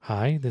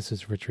Hi, this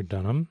is Richard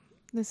Dunham.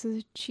 This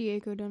is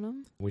Chieko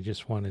Dunham. We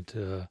just wanted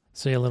to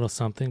say a little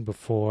something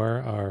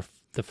before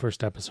the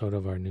first episode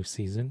of our new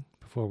season.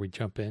 Before we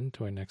jump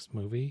into our next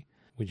movie,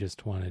 we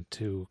just wanted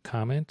to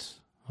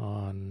comment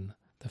on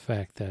the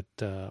fact that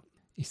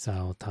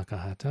Isao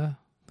Takahata,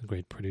 the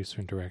great producer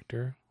and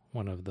director,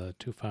 one of the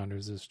two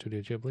founders of Studio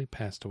Ghibli,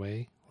 passed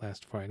away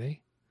last Friday.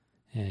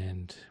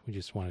 And we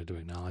just wanted to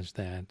acknowledge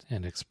that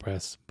and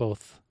express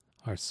both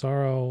our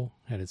sorrow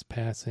at his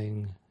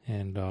passing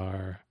and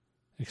our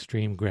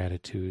extreme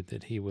gratitude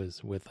that he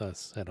was with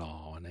us at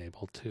all and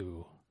able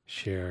to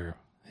share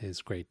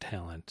his great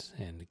talent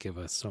and give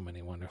us so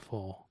many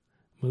wonderful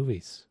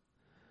movies,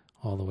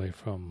 all the way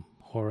from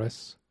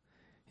Horus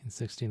in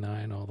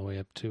 '69 all the way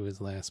up to his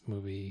last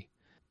movie,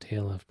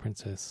 Tale of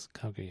Princess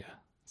Kaguya.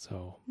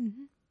 So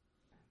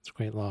it's a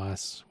great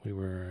loss. We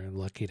were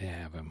lucky to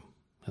have him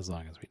as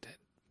long as we did.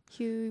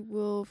 He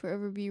will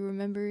forever be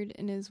remembered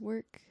in his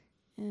work,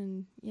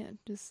 and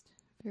just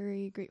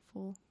very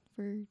grateful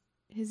for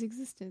his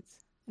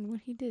existence and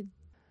what he did.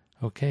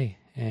 Okay,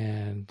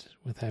 and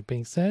with that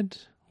being said,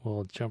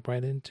 we'll jump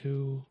right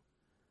into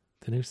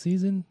the new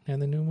season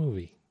and the new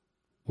movie.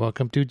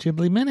 Welcome to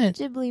Ghibli Minute.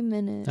 Ghibli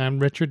Minute. I'm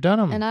Richard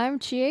Dunham. And I'm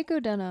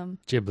Chieko Dunham.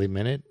 Ghibli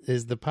Minute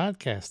is the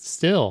podcast,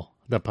 still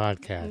the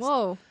podcast.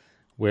 Whoa.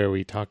 Where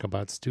we talk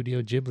about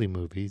Studio Ghibli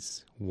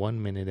movies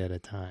 1 minute at a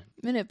time.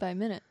 Minute by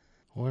minute.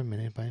 Or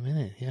minute by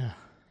minute, yeah.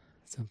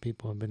 Some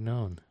people have been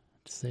known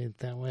to say it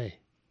that way.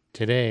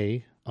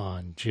 Today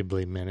on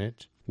Ghibli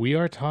Minute, we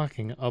are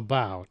talking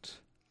about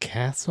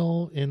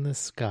Castle in the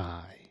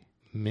Sky,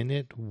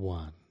 Minute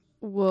 1.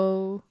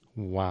 Whoa.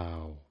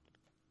 Wow.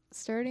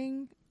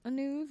 Starting a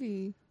new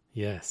movie.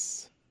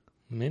 Yes.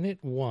 Minute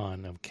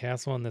 1 of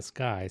Castle in the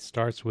Sky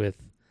starts with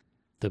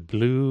the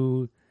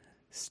blue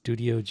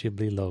Studio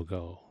Ghibli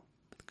logo.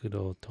 Good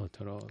old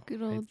Totoro.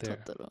 Good old right there.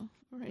 Totoro.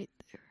 Right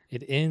there.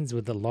 It ends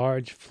with a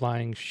large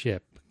flying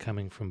ship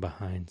coming from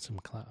behind some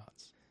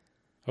clouds.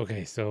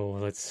 Okay, so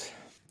let's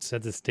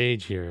set the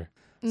stage here.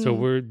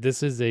 So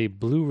this is a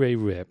Blu-ray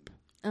rip.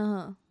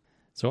 Uh-huh.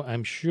 So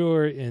I'm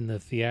sure in the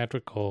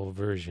theatrical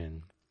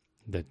version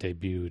that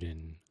debuted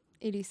in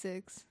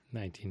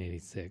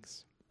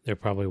 1986, there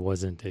probably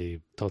wasn't a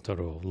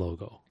Totoro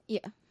logo.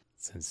 Yeah.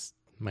 Since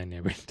My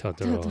Neighbor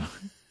Totoro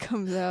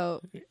comes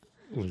out.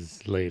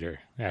 was later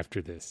after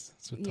this.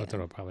 So Yeah.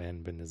 Totoro probably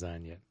hadn't been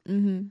designed yet.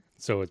 Mm-hmm.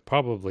 So it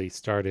probably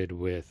started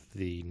with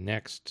the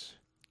next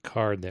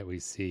card that we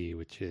see,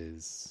 which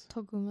is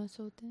Tokuma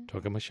Shoten.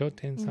 Tokuma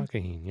Shoten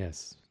Sakuhin,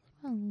 yes.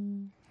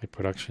 Oh. A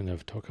production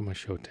of Tokuma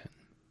Shoten,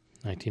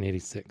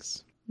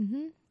 1986.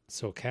 Mm-hmm.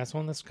 So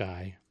Castle in the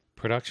Sky,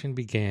 production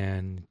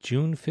began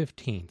June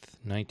 15th,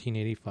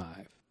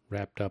 1985.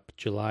 Wrapped up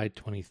July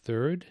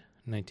 23rd,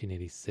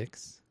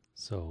 1986.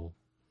 So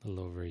a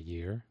little over a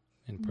year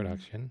in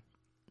production.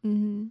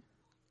 Mm-hmm.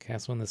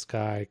 Castle in the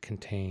Sky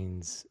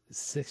contains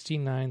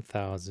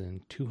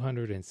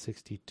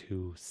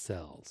 69,262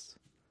 cells.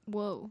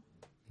 Whoa.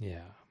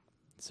 Yeah.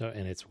 So,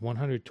 and it's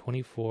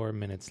 124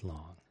 minutes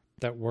long.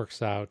 That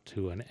works out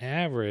to an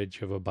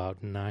average of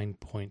about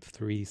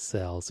 9.3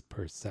 cells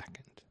per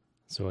second.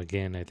 So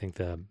again, I think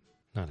I'm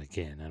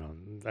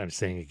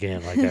saying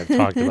again like I've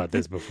talked about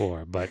this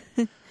before, but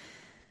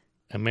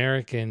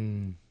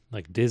American,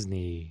 like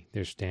Disney,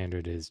 their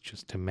standard is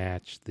just to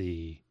match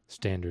the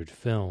standard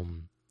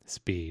film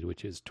speed,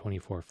 which is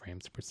 24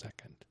 frames per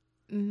second.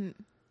 Mm-hmm.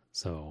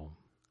 So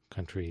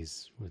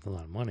countries with a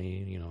lot of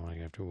money, like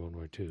after World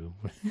War II,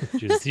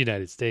 which is the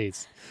United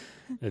States,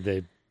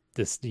 the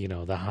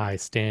high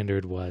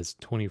standard was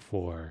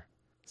 24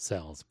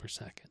 cells per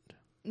second,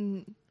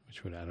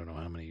 which would, I don't know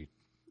how many,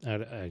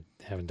 I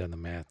haven't done the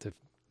math to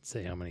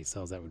say how many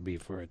cells that would be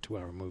for a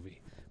 2-hour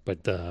movie.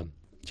 But the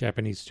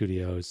Japanese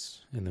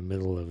studios in the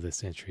middle of the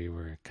century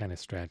were kind of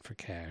strapped for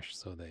cash,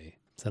 so they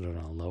set it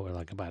on a lower,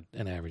 like about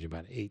an average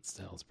about 8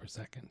 cells per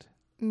second.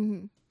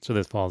 Mm-hmm. So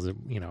this falls,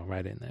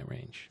 right in that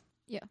range.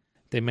 Yeah.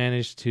 They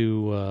managed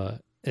to,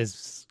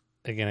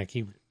 again, I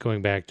keep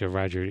going back to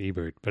Roger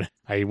Ebert, but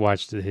I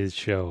watched his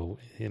show,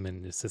 him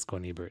and Siskel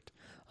and Ebert,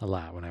 a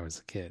lot when I was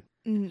a kid.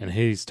 Mm-hmm. And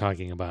he's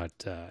talking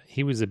about,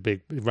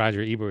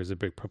 Roger Ebert was a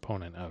big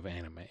proponent of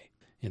anime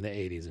in the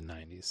 80s and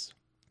 90s.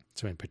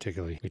 So in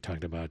particular, we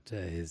talked about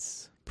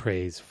his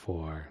praise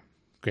for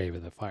Grave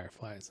of the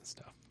Fireflies and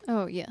stuff.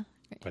 Oh, yeah.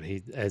 Right. But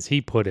as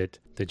he put it,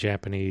 the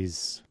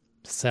Japanese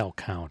cell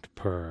count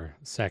per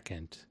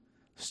second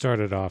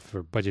started off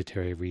for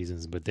budgetary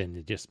reasons, but then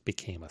it just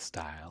became a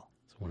style.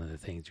 It's one of the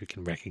things you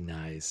can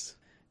recognize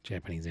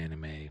Japanese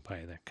anime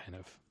by that kind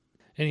of.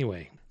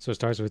 Anyway, so it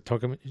starts with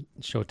Tokuma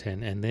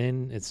Shoten, and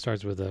then it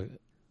starts with a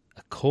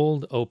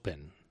cold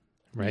open,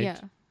 right?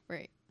 Yeah,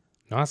 right.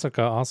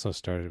 Nausicaa also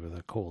started with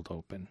a cold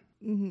open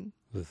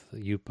with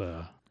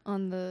Yupa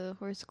on the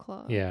horse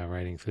claw. Yeah,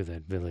 riding through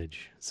that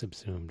village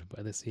subsumed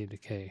by the Sea of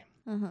Decay.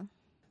 Uh-huh.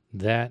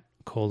 That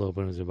cold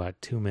open was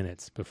about 2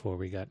 minutes before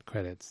we got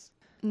credits.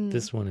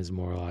 This one is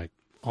more like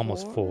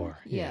almost 4.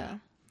 Yeah.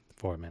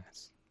 4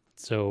 minutes.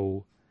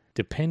 So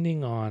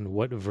depending on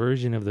what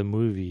version of the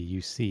movie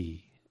you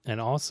see, And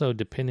also,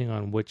 depending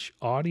on which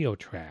audio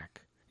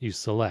track you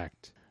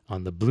select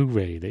on the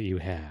Blu-ray that you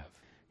have,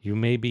 you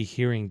may be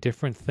hearing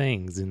different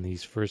things in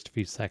these first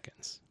few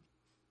seconds.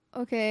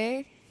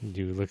 Okay.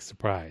 You look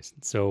surprised.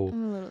 So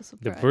I'm a little the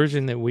surprised.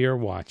 version that we are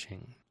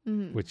watching,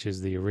 Mm-hmm. which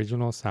is the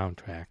original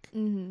soundtrack,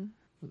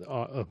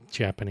 Mm-hmm.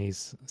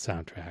 Japanese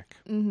soundtrack,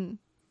 Mm-hmm.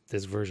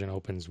 this version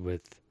opens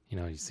with,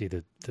 you see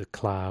the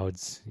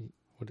clouds.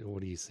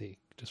 What do you see?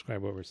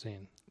 Describe what we're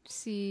seeing.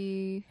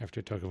 See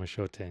After Tokuma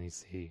Shoten, you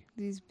see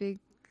these big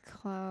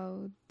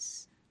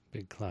clouds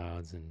big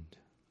clouds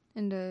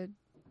and a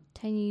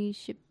tiny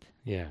ship.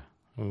 yeah.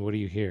 I mean, what do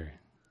you hear?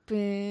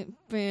 Bah,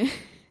 bah.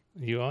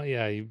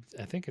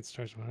 I think it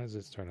starts. How does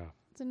it start off?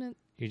 Isn't it?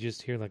 You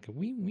just hear like a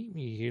wee wee.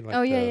 You hear like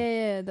Oh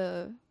yeah.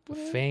 The a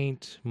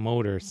faint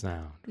motor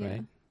sound, Yeah.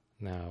 right?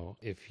 Now,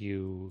 if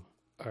you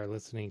are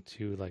listening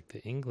to like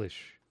the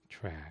English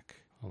track,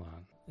 hold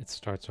on, it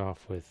starts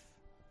off with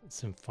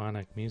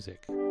symphonic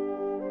music.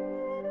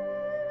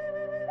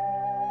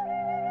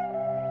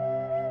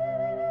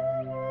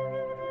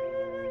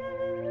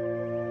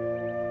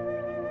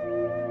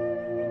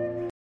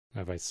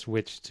 Now, if I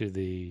switch to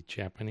the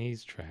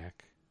Japanese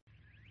track,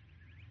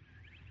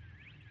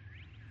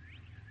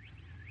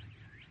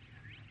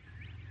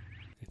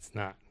 it's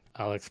not.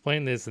 I'll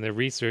explain this in the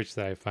research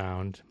that I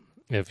found.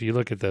 If you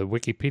look at the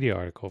Wikipedia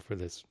article for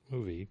this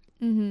movie,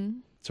 Mm-hmm.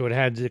 so it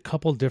had a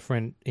couple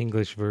different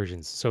English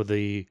versions. So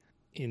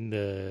in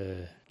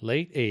the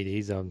late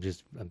 80s, I'm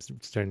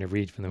starting to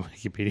read from the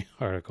Wikipedia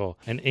article,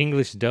 an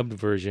English dubbed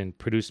version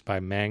produced by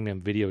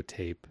Magnum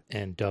Videotape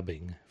and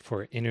dubbing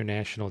for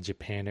international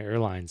Japan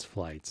Airlines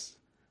flights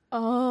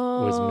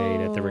Oh. was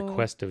made at the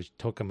request of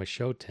Tokuma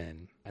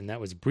Shoten, and that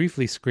was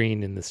briefly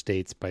screened in the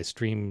States by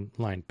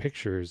Streamline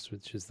Pictures,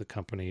 which is the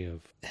company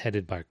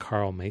headed by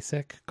Carl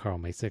Macek. Carl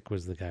Macek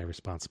was the guy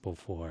responsible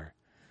for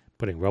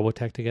putting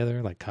Robotech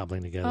together, like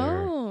cobbling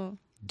together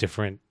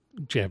different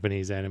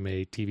Japanese anime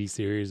TV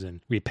series and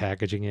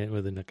repackaging it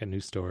with a new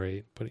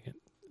story, putting it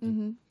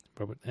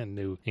and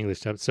new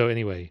English dub. So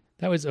anyway,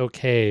 that was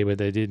okay, but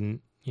they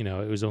didn't,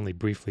 it was only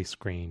briefly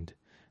screened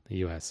in the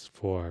U.S.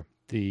 for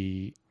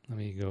the. Let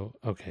me go.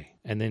 Okay.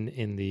 And then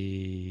in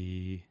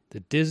the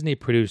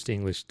Disney-produced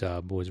English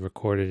dub was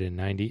recorded in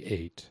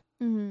 98.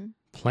 Mm-hmm.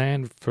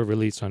 Planned for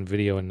release on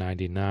video in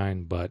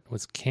 99, but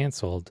was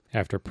canceled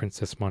after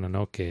Princess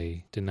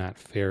Mononoke did not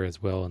fare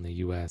as well in the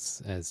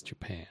U.S. as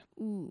Japan.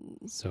 Ooh.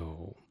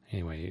 So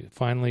anyway,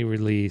 finally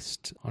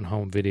released on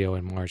home video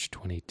in March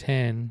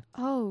 2010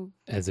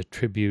 as a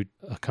tribute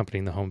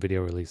accompanying the home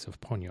video release of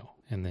Ponyo.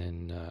 And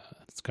then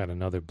it's got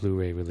another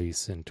Blu-ray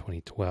release in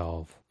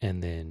 2012.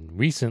 And then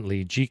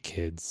recently,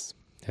 G-Kids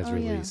has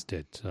released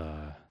it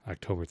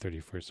October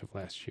 31st of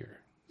last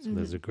year. So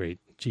there's a great,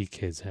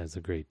 G-Kids has a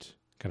great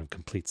kind of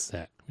complete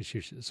set, which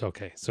it's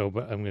okay. So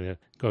but I'm going to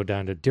go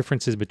down to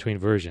differences between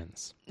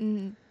versions.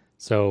 Mm-hmm.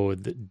 So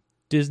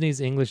Disney's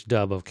English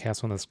dub of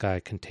Castle in the Sky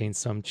contains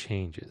some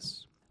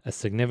changes. A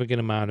significant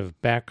amount of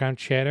background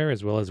chatter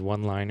as well as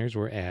one-liners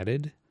were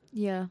added.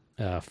 Yeah.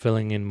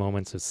 Filling in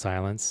moments of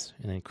silence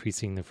and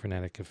increasing the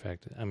frenetic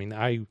effect. I mean,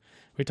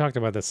 we talked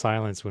about the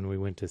silence when we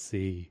went to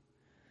see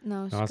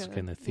Nausicaa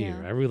in the theater.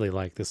 Yeah. I really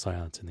like the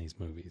silence in these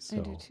movies. So I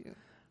do too.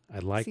 I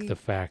like the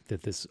fact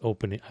that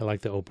I like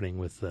the opening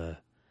with the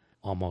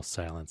almost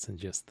silence and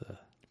just the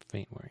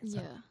faint whirring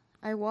sound. Yeah.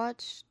 I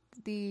watched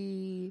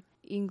the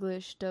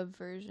English dub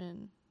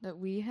version that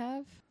we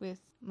have with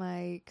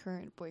my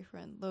current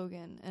boyfriend,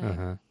 Logan, and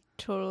I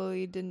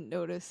totally didn't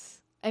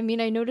notice. I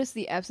mean, I noticed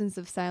the absence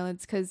of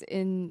silence because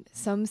in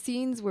some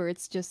scenes where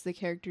it's just the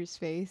character's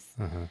face,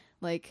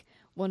 like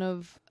one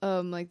of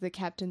like the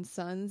captain's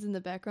sons in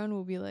the background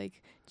will be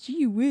like,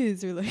 "Gee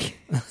whiz," or like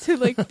to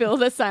like fill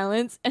the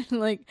silence, and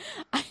like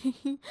I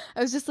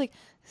was just like,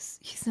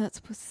 he's not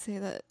supposed to say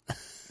that.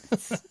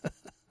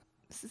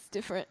 This is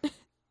different.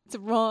 It's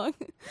wrong.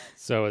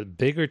 So a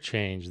bigger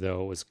change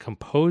though was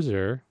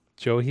composer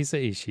Joe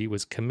Hisaishi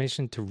was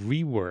commissioned to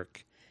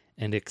rework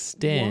and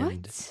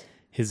extend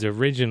his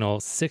original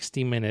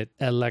 60-minute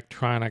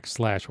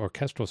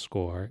electronic/orchestral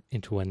score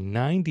into a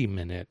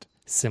 90-minute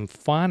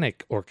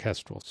symphonic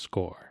orchestral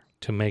score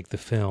to make the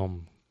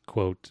film,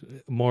 quote,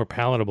 more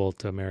palatable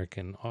to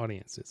American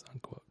audiences,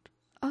 unquote.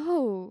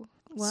 Oh,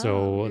 wow.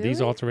 So really?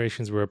 these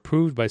alterations were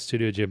approved by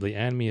Studio Ghibli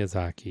and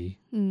Miyazaki.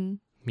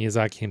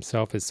 Miyazaki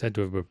himself is said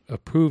to have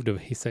approved of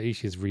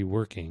Hisaishi's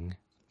reworking.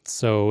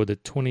 So the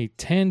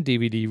 2010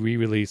 DVD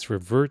re-release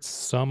reverts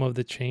some of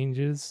the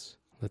changes.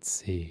 Let's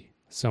see.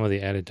 Some of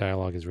the added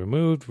dialogue is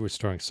removed,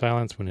 restoring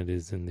silence when it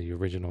is in the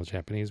original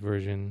Japanese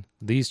version.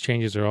 These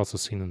changes are also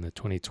seen in the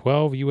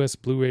 2012 US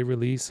Blu-ray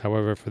release.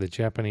 However, for the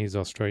Japanese,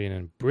 Australian,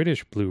 and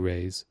British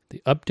Blu-rays,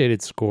 the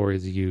updated score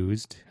is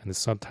used, and the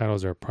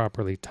subtitles are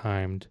properly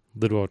timed,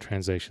 literal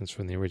translations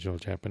from the original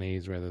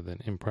Japanese rather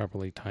than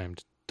improperly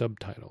timed dub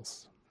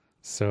titles.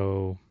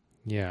 So,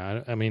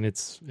 yeah, I mean,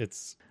 it's.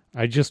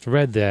 I just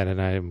read that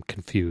and I am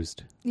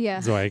confused.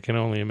 Yeah. So I can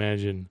only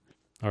imagine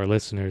our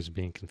listeners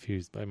being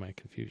confused by my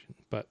confusion.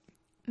 But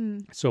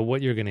so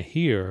what you're going to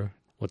hear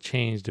will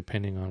change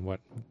depending on what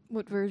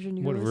version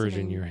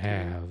you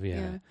have.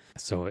 Yeah.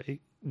 So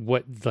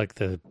what like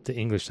the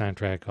English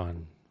soundtrack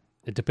on,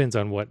 it depends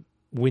on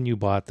when you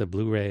bought the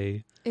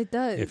Blu-ray. It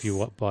does. If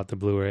you bought the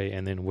Blu-ray,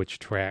 and then which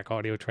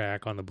audio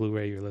track on the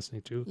Blu-ray you're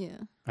listening to. Yeah.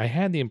 I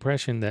had the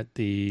impression that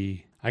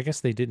I guess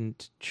they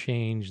didn't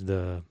change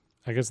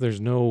I guess there's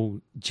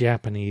no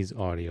Japanese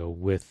audio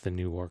with the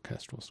new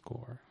orchestral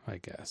score, I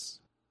guess.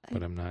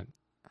 But I'm not.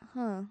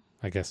 Huh.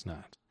 I guess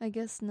not. I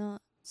guess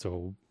not.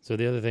 So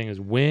the other thing is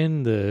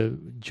when the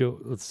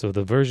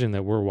version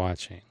that we're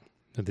watching,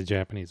 the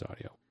Japanese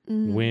audio,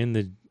 when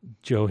the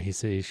Joe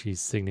Hisaishi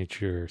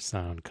signature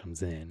sound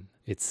comes in,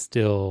 it's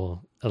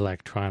still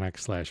electronic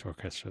 /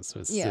 orchestra, so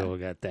it's still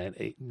got that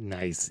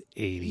nice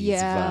 80s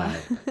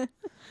vibe.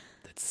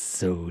 That's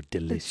so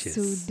delicious.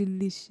 That's so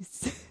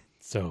delicious.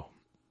 So,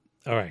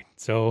 all right.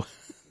 So,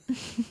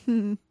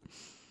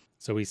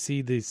 so we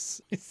see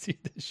this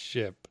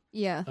ship.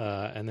 Yeah.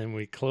 And then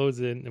we close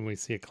it and we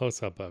see a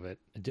close-up of it.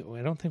 I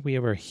don't think we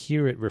ever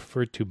hear it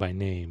referred to by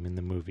name in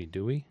the movie,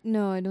 do we?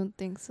 No, I don't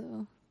think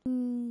so.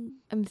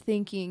 I'm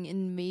thinking,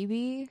 and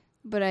maybe,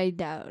 but I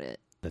doubt it.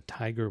 The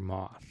tiger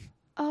moth.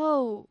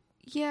 Oh,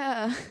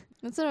 yeah.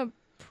 That's not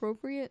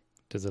appropriate.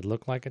 Does it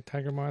look like a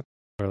tiger moth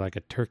or like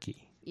a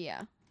turkey?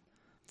 Yeah.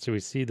 So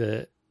we see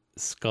the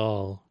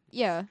skull.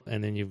 Yeah.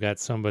 And then you've got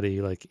somebody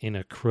like in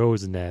a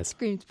crow's nest.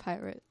 Screams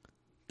pirate.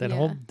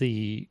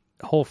 The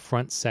whole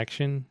front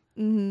section,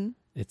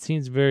 it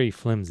seems very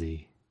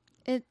flimsy.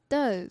 It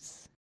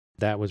does.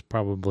 That was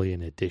probably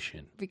an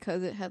addition.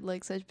 Because it had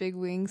like such big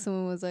wings,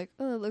 someone was like,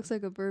 oh, it looks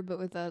like a bird but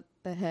without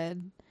the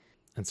head.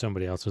 And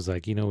somebody else was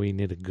like, we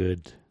need a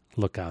good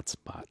lookout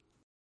spot.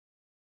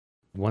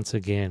 Once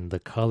again, the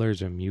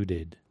colors are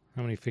muted.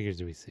 How many figures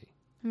do we see?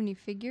 How many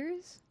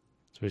figures?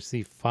 So we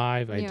see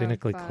 5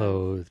 identically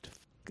clothed.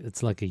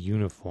 It's like a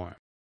uniform.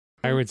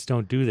 Pirates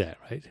don't do that,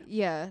 right?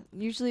 Yeah.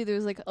 Usually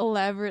there's like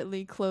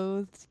elaborately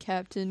clothed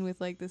captain with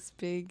like this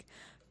big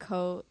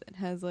coat that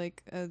has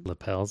like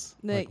lapels.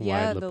 Wide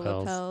lapels. The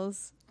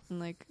lapels. And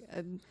like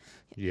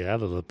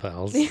the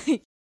lapels.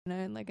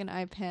 And like an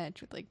eye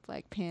patch with like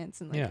black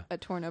pants and like a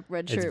torn up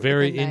red shirt. It's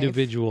very with a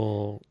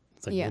individual.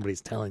 It's like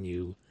nobody's telling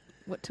you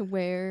what to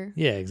wear.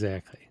 Yeah,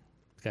 exactly.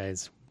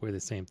 Guys wear the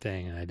same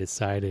thing, and I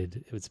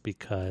decided it's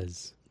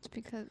because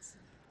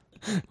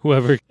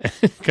whoever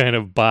kind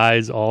of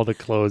buys all the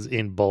clothes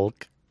in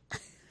bulk.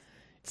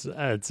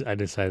 I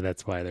decided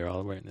that's why they're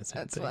all wearing the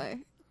same thing. That's why.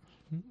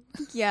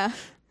 Yeah.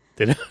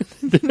 They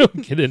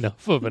don't get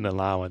enough of an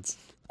allowance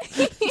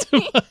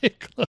to buy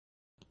clothes.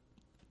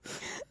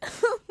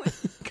 Oh my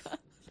gosh.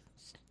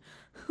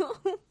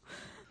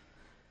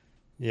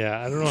 Yeah,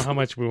 I don't know how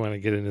much we want to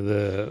get into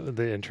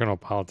the internal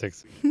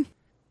politics.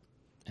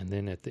 And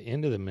then at the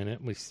end of the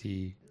minute, we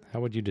see, how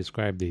would you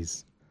describe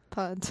these?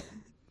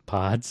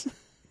 Pods?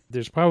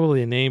 There's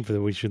probably a name for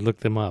them. We should look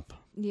them up.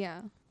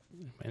 Yeah.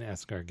 And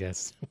ask our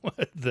guests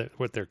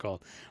what they're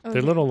called. Okay.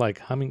 They're little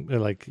like they're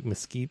like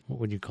mesquite. What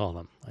would you call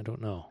them? I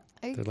don't know.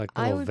 They're like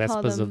little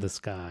Vespas of the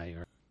sky.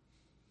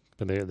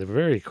 But they're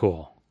very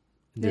cool.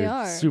 They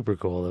are. Super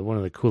cool. They're one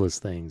of the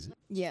coolest things.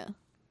 Yeah.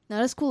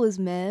 Not as cool as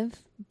Mev,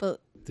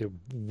 but... They're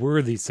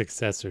worthy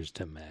successors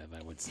to Mev,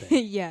 I would say.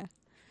 Yeah.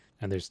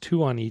 And there's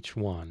 2 on each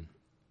one.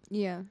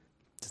 Yeah.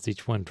 Does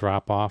each one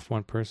drop off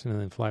one person and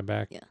then fly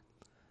back? Yeah.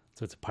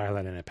 So it's a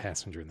pilot and a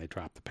passenger, and they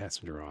drop the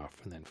passenger off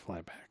and then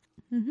fly back.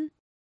 Mm-hmm.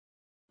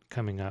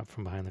 Coming up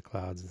from behind the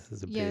clouds, this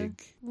is a big...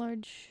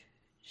 large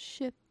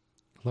ship.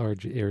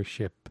 Large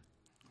airship.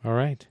 All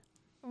right.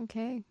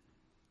 Okay.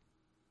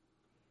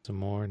 Some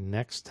more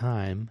next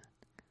time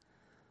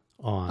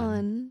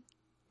on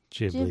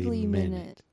Ghibli Minute.